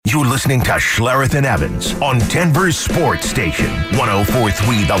listening to Schlereth and Evans on Denver's Sports Station,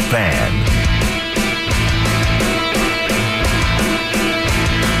 104.3 The Fan.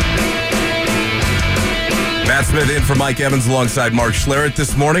 Matt Smith in for Mike Evans alongside Mark Schlereth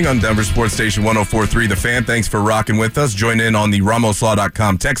this morning on Denver Sports Station 104.3 The Fan. Thanks for rocking with us. Join in on the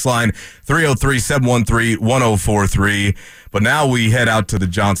RamosLaw.com text line 303-713-1043. But now we head out to the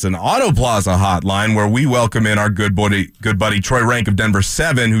Johnson Auto Plaza hotline where we welcome in our good buddy Troy Renck of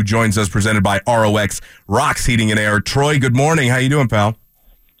Denver7, who joins us, presented by ROX Rocks Heating and Air. Troy, good morning. How you doing, pal?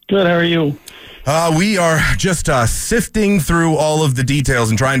 Good. How are you? We are just sifting through all of the details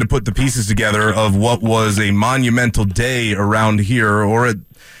and trying to put the pieces together of what was a monumental day around here, or at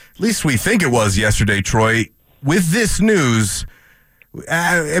least we think it was yesterday, Troy. With this news,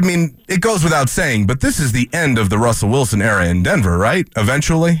 I mean, it goes without saying, but this is the end of the Russell Wilson era in Denver, right?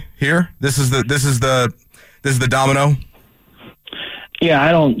 Eventually, here, this is the domino. Yeah,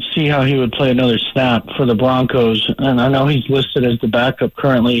 I don't see how he would play another snap for the Broncos, and I know he's listed as the backup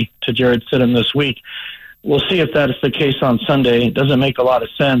currently to Jared Stidham this week. We'll see if that is the case on Sunday. It doesn't make a lot of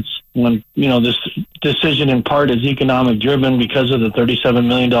sense when, this decision in part is economic driven because of the $37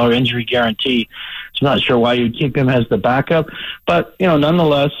 million injury guarantee. So I'm not sure why you'd keep him as the backup. But,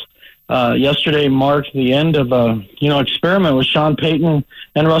 nonetheless, yesterday marked the end of a, experiment with Sean Payton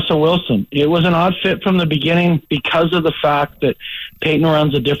and Russell Wilson. It was an odd fit from the beginning because of the fact that Payton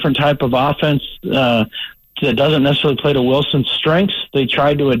runs a different type of offense that doesn't necessarily play to Wilson's strengths. They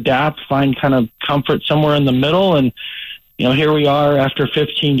tried to adapt, find kind of comfort somewhere in the middle, and here we are after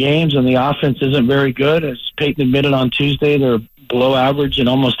 15 games, and the offense isn't very good. As Payton admitted on Tuesday, they're below average in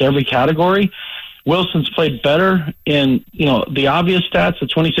almost every category. Wilson's played better in, the obvious stats, the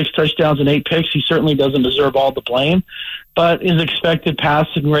 26 touchdowns and 8 picks. He certainly doesn't deserve all the blame, but his expected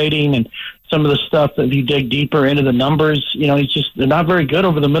passing rating and some of the stuff that if you dig deeper into the numbers, they're not very good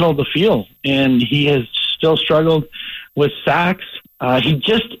over the middle of the field. And he has still struggled with sacks. He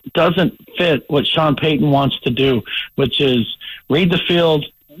just doesn't fit what Sean Payton wants to do, which is read the field.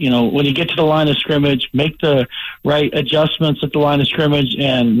 When you get to the line of scrimmage, make the right adjustments at the line of scrimmage,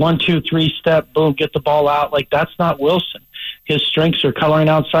 and 1, 2, 3 step, boom, get the ball out. Like, that's not Wilson. His strengths are coloring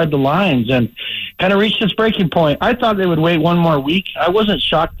outside the lines and kind of reached its breaking point. I thought they would wait one more week. I wasn't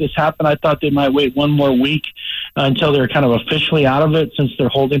shocked this happened. I thought they might wait one more week until they're kind of officially out of it, since they're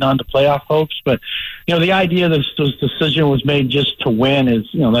holding on to playoff hopes. But, the idea that this decision was made just to win is,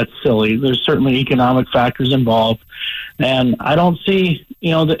 that's silly. There's certainly economic factors involved. And I don't see,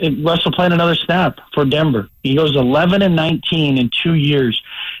 Russell playing another snap for Denver. He goes 11-19 in 2 years,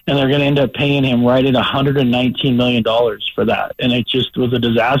 and they're going to end up paying him right at $119 million for that. And it just was a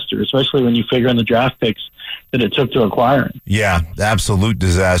disaster, especially when you figure in the draft picks that it took to acquire him. Yeah, absolute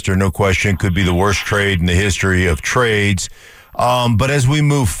disaster. No question. Could be the worst trade in the history of trades. But as we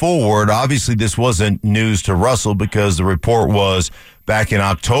move forward, obviously this wasn't news to Russell, because the report was back in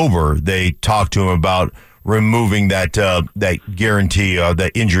October, they talked to him about removing that guarantee,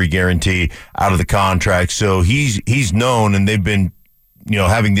 that injury guarantee out of the contract. So he's known, and they've been,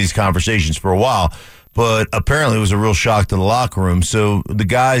 having these conversations for a while. But apparently it was a real shock to the locker room. So the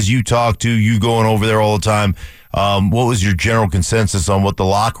guys you talk to, you going over there all the time, what was your general consensus on what the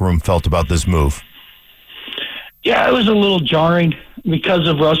locker room felt about this move? Yeah, it was a little jarring because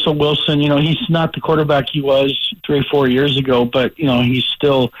of Russell Wilson. He's not the quarterback he was 3 or 4 years ago, but, he's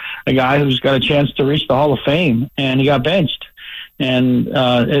still a guy who's got a chance to reach the Hall of Fame, and he got benched. And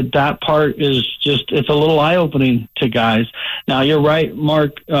that part is just, it's a little eye-opening to guys. Now, you're right,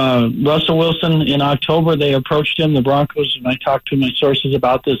 Mark. Russell Wilson, in October, they approached him, the Broncos, and I talked to my sources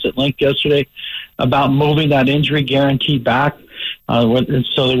about this at length yesterday, about moving that injury guarantee back.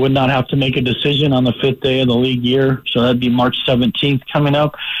 So they would not have to make a decision on the 5th day of the league year. So that'd be March 17th coming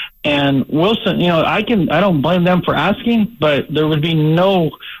up. And Wilson, I don't blame them for asking, but there would be no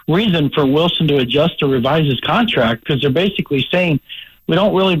reason for Wilson to adjust or revise his contract, because they're basically saying, we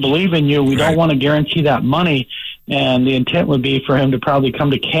don't really believe in you. We don't want to guarantee that money. And the intent would be for him to probably come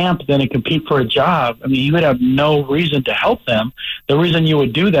to camp then and compete for a job. I mean, you would have no reason to help them. The reason you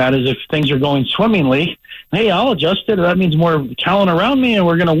would do that is if things are going swimmingly, hey, I'll adjust it. That means more talent around me and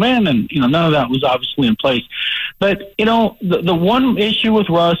we're going to win. And, none of that was obviously in place. But, the one issue with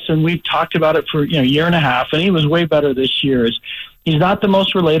Russ, and we've talked about it for, a year and a half, and he was way better this year, is he's not the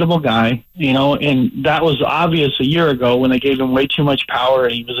most relatable guy, and that was obvious a year ago when they gave him way too much power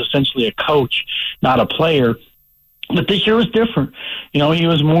and he was essentially a coach, not a player. But this year was different. He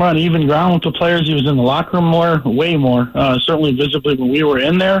was more on even ground with the players. He was in the locker room more, way more, certainly visibly when we were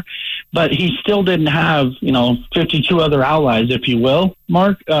in there. but he still didn't have, 52 other allies, if you will,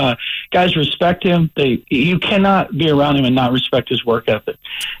 Mark. Guys respect him. You cannot be around him and not respect his work ethic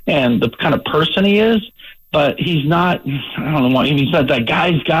and the kind of person he is. But he's not, I don't know, he's not that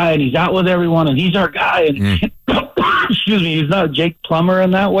guy's guy, and he's out with everyone, and he's our guy. And excuse me, he's not Jake Plummer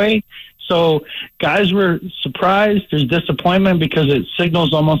in that way. So guys were surprised. There's disappointment because it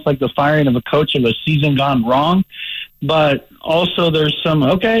signals almost like the firing of a coach of a season gone wrong. But also there's some,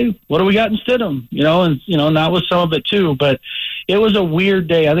 okay, what do we got in Stidham? And that was some of it too. But it was a weird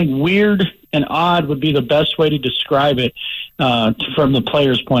day. I think weird and odd would be the best way to describe it from the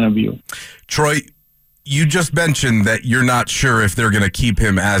player's point of view. Troy, you just mentioned that you're not sure if they're going to keep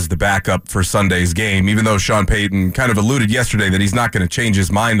him as the backup for Sunday's game, even though Sean Payton kind of alluded yesterday that he's not going to change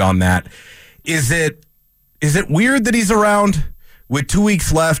his mind on that. Is it weird that he's around with 2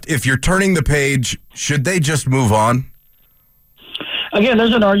 weeks left? If you're turning the page, should they just move on? Again,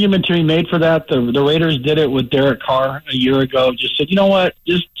 there's an argument to be made for that. The Raiders did it with Derek Carr a year ago. Just said, you know what,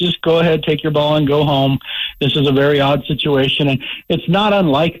 just go ahead, take your ball and go home. This is a very odd situation. And it's not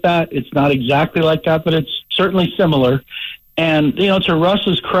unlike that. It's not exactly like that, but it's certainly similar. And, to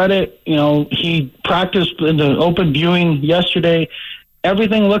Russ's credit, he practiced in the open viewing yesterday.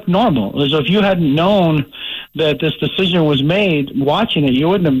 Everything looked normal. As if you hadn't known that this decision was made, watching it, you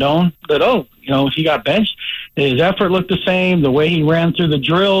wouldn't have known that, he got benched. His effort looked the same. The way he ran through the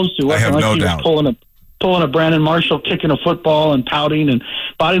drills, it wasn't like he was pulling a Brandon Marshall, kicking a football and pouting, and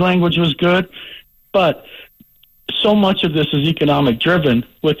body language was good. But so much of this is economic driven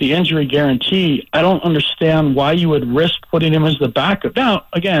with the injury guarantee. I don't understand why you would risk putting him as the backup. Now,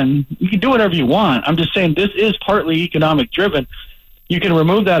 again, you can do whatever you want. I'm just saying this is partly economic driven. You can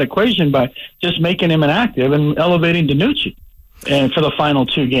remove that equation by just making him inactive and elevating DiNucci and for the final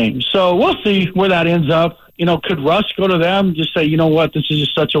 2 games. So we'll see where that ends up. Could Russ go to them, just say, you know what, this is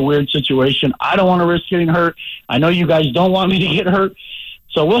just such a weird situation. I don't want to risk getting hurt. I know you guys don't want me to get hurt.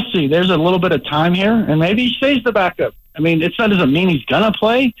 So we'll see. There's a little bit of time here, and maybe he stays the backup. I mean, that doesn't mean he's going to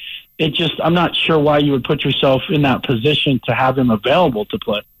play. I'm not sure why you would put yourself in that position to have him available to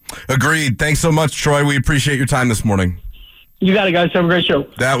play. Agreed. Thanks so much, Troy. We appreciate your time this morning. You got it, guys. Have a great show.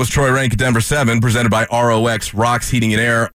 That was Troy Renck at Denver 7, presented by ROX Rocks Heating and Air.